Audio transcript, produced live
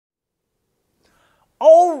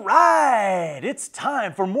All right, it's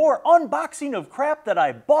time for more unboxing of crap that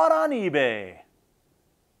I bought on eBay.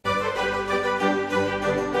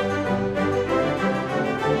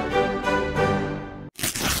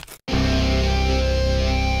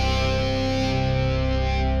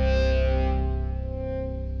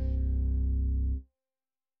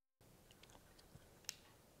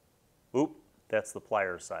 Oop, that's the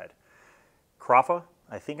pliers side. Krafa,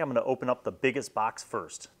 I think I'm going to open up the biggest box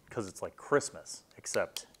first because it's like Christmas,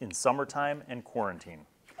 except in summertime and quarantine.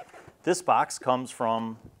 This box comes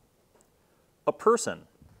from a person.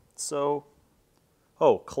 So,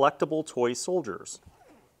 oh, collectible toy soldiers.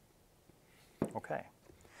 Okay.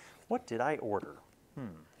 What did I order?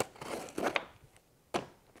 A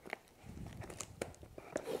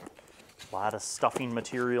lot of stuffing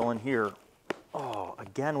material in here. Oh,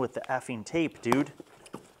 again with the effing tape, dude.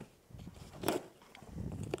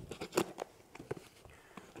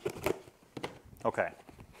 Okay.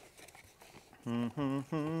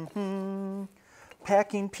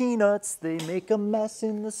 Packing peanuts, they make a mess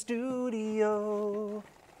in the studio.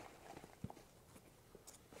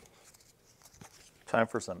 Time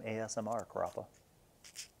for some ASMR, Krafa.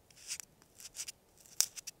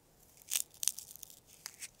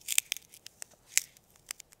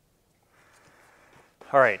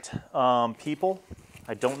 All right, people,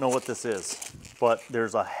 I don't know what this is, but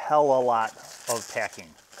there's a hell of a lot of packing.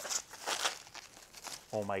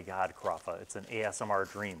 Oh my God, Krafa, it's an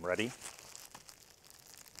ASMR dream. Ready?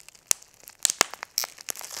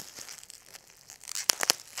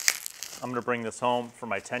 I'm gonna bring this home for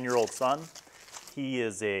my 10-year-old son. He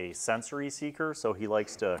is a sensory seeker, so he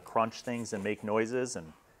likes to crunch things and make noises,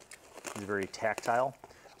 and he's very tactile.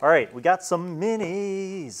 All right, we got some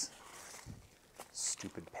minis.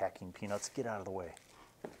 Stupid packing peanuts, get out of the way.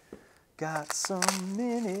 Got some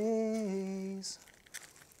minis.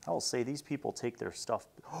 I will say these people take their stuff.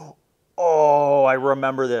 Oh, I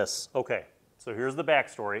remember this. Okay, so here's the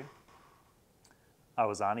backstory. I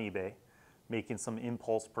was on eBay making some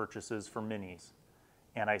impulse purchases for minis,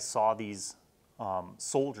 and I saw these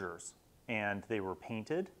soldiers, and they were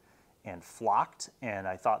painted and flocked, and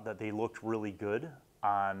I thought that they looked really good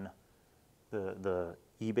on the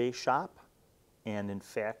eBay shop. And in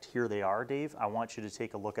fact, here they are, Dave. I want you to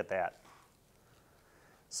take a look at that.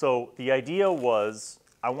 So the idea was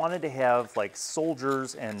I wanted to have like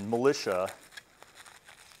soldiers and militia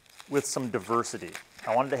with some diversity.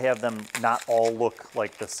 I wanted to have them not all look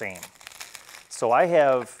like the same. So I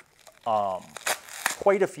have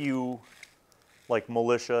quite a few like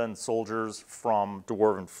militia and soldiers from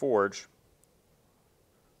Dwarven Forge.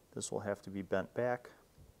 This will have to be bent back.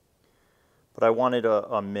 But I wanted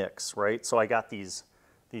a mix, right? So I got these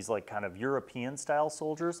like kind of European style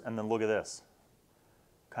soldiers, and then look at this.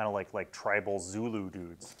 Kind of like tribal Zulu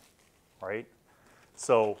dudes, right?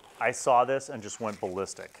 So I saw this and just went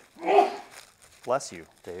ballistic. Bless you,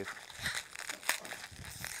 Dave.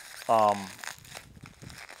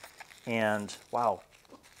 And wow,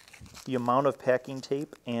 the amount of packing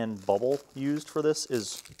tape and bubble used for this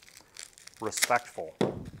is respectful,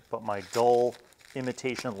 but my dull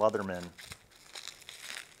imitation Leatherman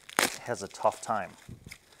has a tough time.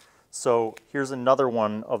 So here's another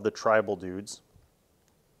one of the tribal dudes.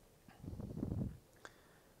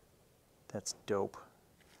 That's dope.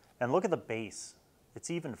 And look at the base. It's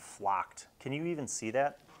even flocked. Can you even see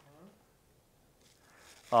that?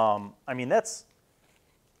 I mean, that's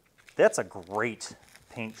a great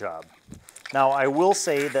paint job. Now, I will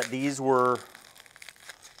say that these were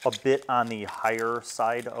a bit on the higher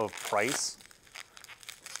side of price.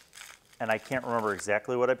 And I can't remember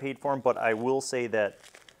exactly what I paid for them, but I will say that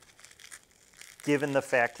given the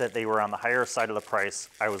fact that they were on the higher side of the price,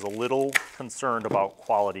 I was a little concerned about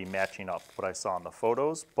quality matching up what I saw in the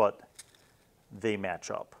photos, but they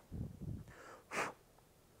match up.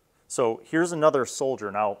 So here's another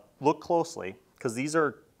soldier. Now look closely, because these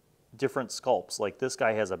are different sculpts. Like this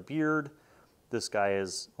guy has a beard, this guy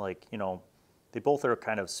is like, you know, they both are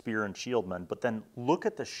kind of spear and shield men, but then look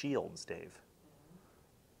at the shields, Dave.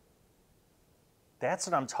 That's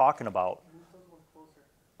what I'm talking about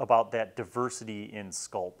that diversity in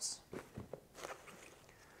sculpts.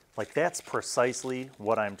 Like that's precisely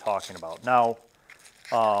what I'm talking about. Now,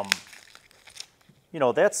 you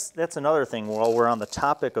know, that's another thing while we're on the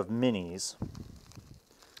topic of minis.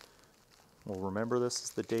 Well, remember this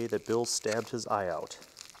is the day that Bill stabbed his eye out.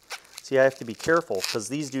 See, I have to be careful because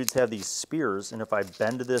these dudes have these spears, and if I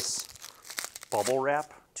bend this bubble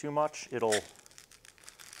wrap too much, it'll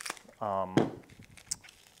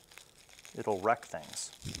wreck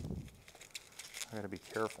things. I gotta be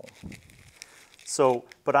careful. So,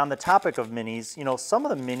 but on the topic of minis, you know, some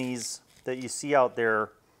of the minis that you see out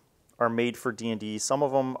there are made for D&D. Some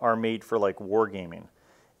of them are made for like wargaming.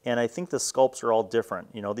 And I think the sculpts are all different.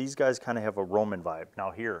 You know, these guys kind of have a Roman vibe. Now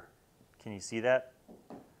here, can you see that?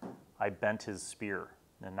 I bent his spear,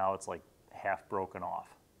 and now it's like half broken off.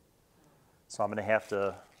 So I'm going to have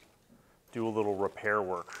to do a little repair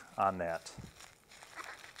work on that.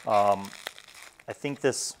 I think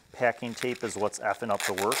this packing tape is what's effing up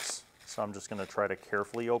the works, so I'm just going to try to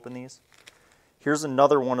carefully open these. Here's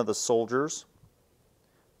another one of the soldiers,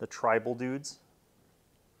 the tribal dudes.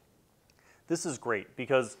 This is great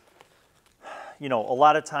because, you know, a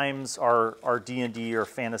lot of times our D&D or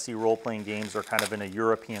fantasy role-playing games are kind of in a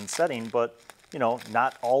European setting, but, you know,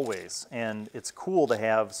 not always. And it's cool to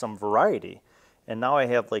have some variety. And now I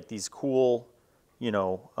have like these cool, you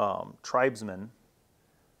know, tribesmen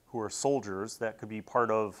who are soldiers that could be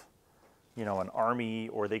part of, you know, an army,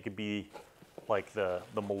 or they could be like the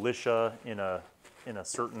militia in a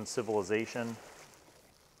certain civilization.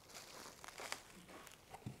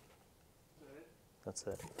 That's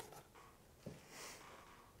it.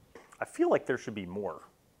 I feel like there should be more.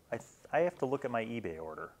 I have to look at my eBay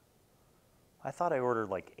order. I thought I ordered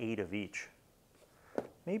like 8 of each.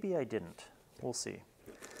 Maybe I didn't. We'll see.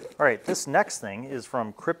 All right, this next thing is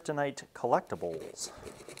from Kryptonite Collectibles.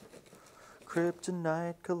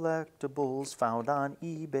 Kryptonite Collectibles found on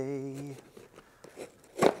eBay.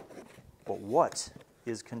 But what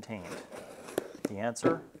is contained? The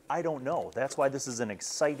answer, I don't know. That's why this is an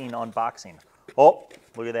exciting unboxing. Oh,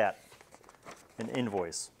 look at that. An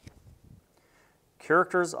invoice.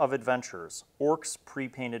 Characters of Adventures, Orcs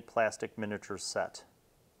pre-painted plastic miniatures set.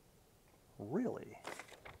 Really?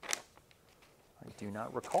 I do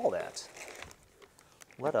not recall that.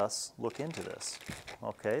 Let us look into this.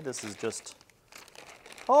 Okay, this is just,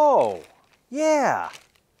 oh, yeah.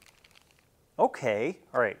 Okay,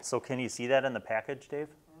 all right, so can you see that in the package, Dave?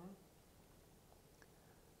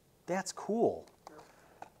 That's cool.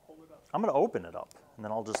 I'm gonna open it up, and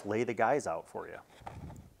then I'll just lay the guys out for you.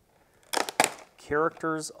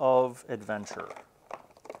 Characters of Adventure.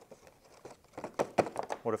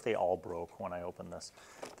 What if they all broke when I open this?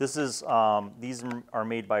 This is, these are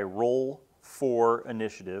made by Roll4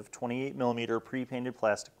 Initiative, 28mm pre-painted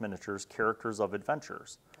plastic miniatures, Characters of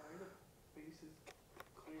Adventures. Why are the bases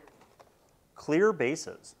clear? Clear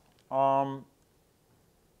bases. I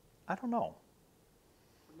don't know.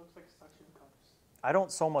 It looks like suction cups. I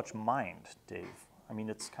don't so much mind, Dave. I mean,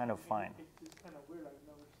 it's kind of fine. It's kind of weird. I've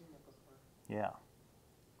never seen it before. Yeah.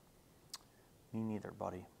 Me neither,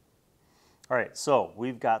 buddy. All right, so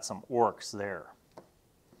we've got some orcs there.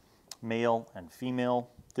 Male and female.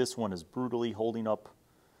 This one is brutally holding up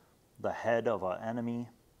the head of an enemy.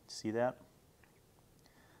 See that?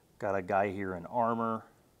 Got a guy here in armor.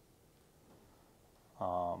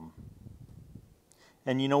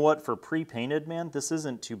 And you know what? For pre-painted, man, this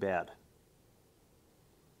isn't too bad.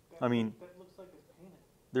 I mean, that looks like it's painted.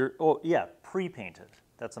 they're, oh yeah, pre-painted.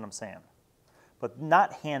 That's what I'm saying. But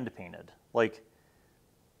not hand-painted. Like,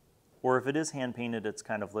 or if it is hand-painted, it's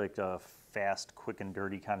kind of like a fast, quick, and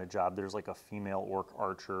dirty kind of job. There's like a female orc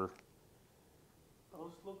archer.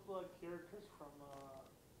 Those look like characters from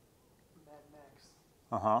Mad Max.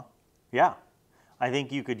 Uh-huh. Yeah. I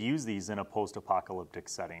think you could use these in a post-apocalyptic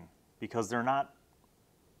setting because they're not,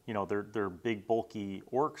 you know, they're big, bulky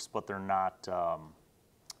orcs, but they're not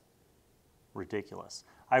ridiculous.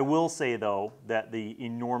 I will say, though, that the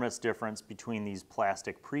enormous difference between these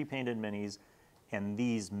plastic pre-painted minis and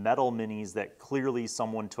these metal minis that clearly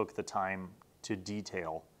someone took the time to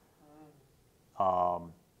detail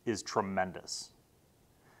is tremendous.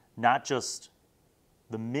 Not just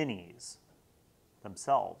the minis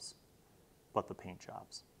themselves, but the paint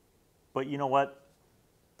jobs. But you know what?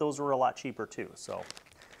 Those were a lot cheaper too. So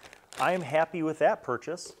I am happy with that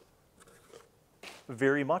purchase.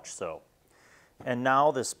 Very much so. And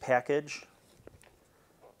now this package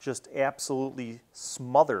just absolutely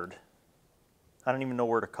smothered. I don't even know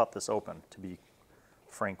where to cut this open, to be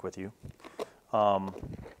frank with you.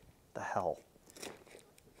 The hell?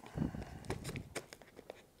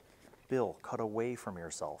 Bill, cut away from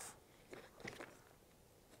yourself.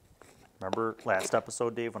 Remember last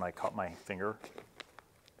episode, Dave, when I cut my finger?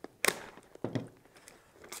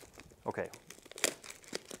 Okay.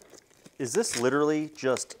 Is this literally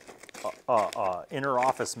just a inner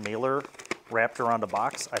office mailer wrapped around a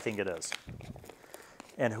box? I think it is.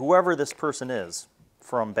 And whoever this person is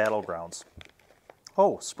from Battlegrounds.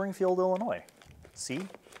 Oh, Springfield, Illinois. See?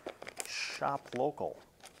 Shop local.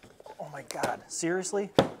 Oh my God,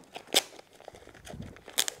 seriously?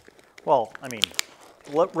 Well, I mean,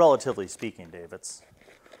 relatively speaking, Dave, it's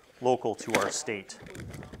local to our state.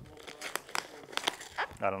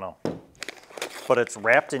 I don't know. but it's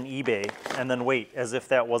wrapped in eBay. And then wait, as if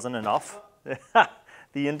that wasn't enough,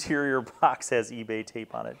 the interior box has eBay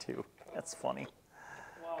tape on it too. That's funny.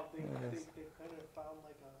 Wow, they kind of found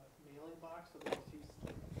like a mailing box, so they just used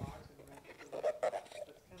the box and wrapped it. That's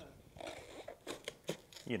kind of...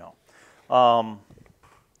 You know.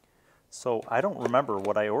 So I don't remember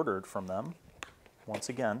what I ordered from them. Once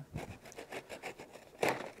again.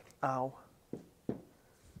 Ow.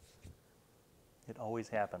 It always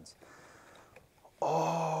happens.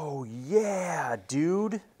 Oh, yeah,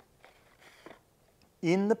 dude.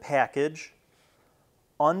 In the package,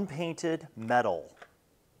 unpainted metal.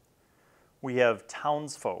 We have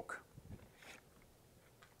Townsfolk.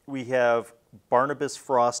 We have Barnabas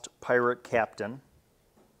Frost, Pirate Captain.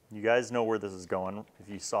 You guys know where this is going if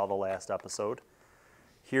you saw the last episode.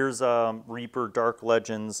 Here's Reaper Dark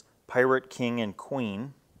Legends, Pirate King and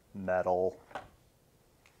Queen, metal.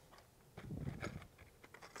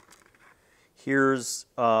 Here's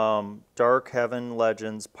Dark Heaven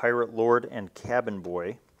Legends, Pirate Lord and Cabin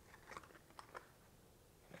Boy.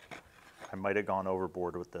 I might have gone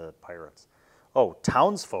overboard with the pirates. Oh,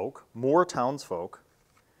 Townsfolk, more Townsfolk.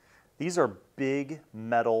 These are big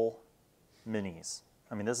metal minis.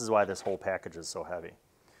 I mean, this is why this whole package is so heavy.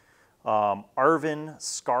 Arvin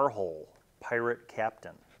Scarhole, Pirate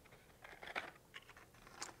Captain.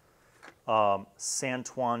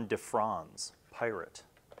 Santuan de France, Pirate.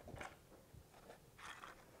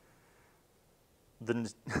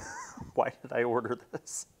 Why did I order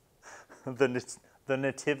this? The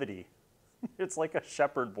Nativity. It's like a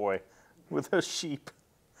shepherd boy with a sheep.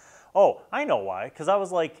 Oh, I know why. Because I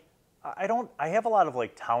was like, I have a lot of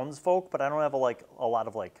like townsfolk, but I don't have a lot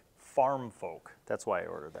of like farm folk. That's why I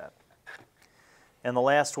ordered that. And the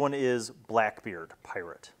last one is Blackbeard,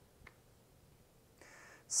 Pirate.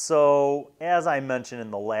 So, as I mentioned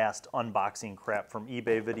in the last unboxing crap from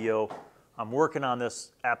eBay video, I'm working on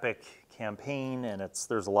this epic campaign, and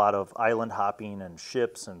there's a lot of island hopping and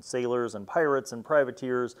ships and sailors and pirates and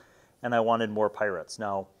privateers, and I wanted more pirates.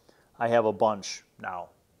 Now, I have a bunch now.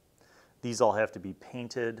 These all have to be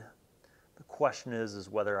painted. The question is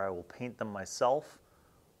whether I will paint them myself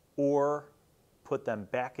or put them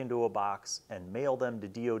back into a box and mail them to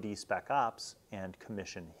DoD Spec Ops and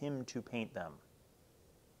commission him to paint them.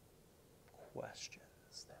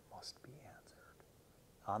 Questions that must be answered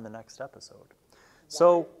on the next episode.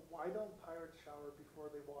 Why don't pirates shower before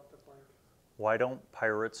they walk the plank? Why don't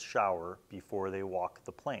pirates shower before they walk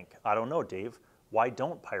the plank? I don't know, Dave. Why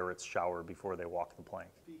don't pirates shower before they walk the plank?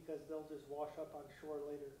 Because they'll just wash up on shore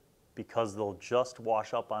later. Because they'll just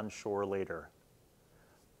wash up on shore later.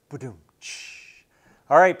 Ba-doom.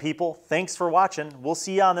 All right, people. Thanks for watching. We'll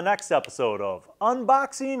see you on the next episode of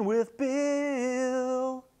Unboxing with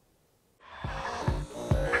Bill.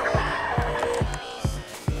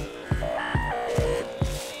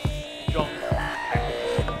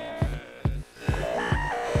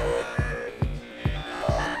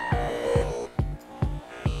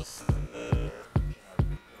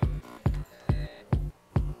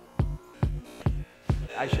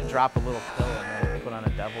 I should drop a little pill and then put on a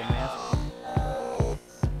devil mask.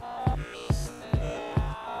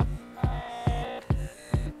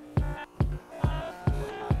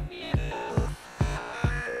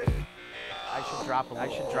 I should drop a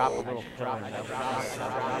little pill and then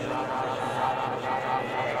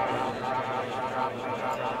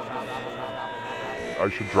I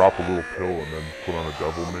should drop a little pill and then put on a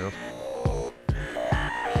devil mask.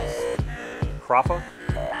 Croffa?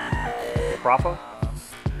 Croffa?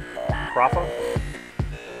 Croffa?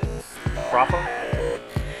 Croffa?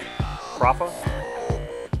 Croffa?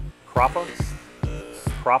 Croffa?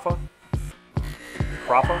 Croffa?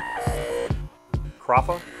 Croffa?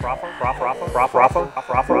 Croffa? Croffa? Croffa? Croffa?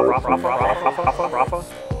 Croffa? Croffa? Croffa?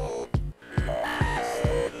 Croffa?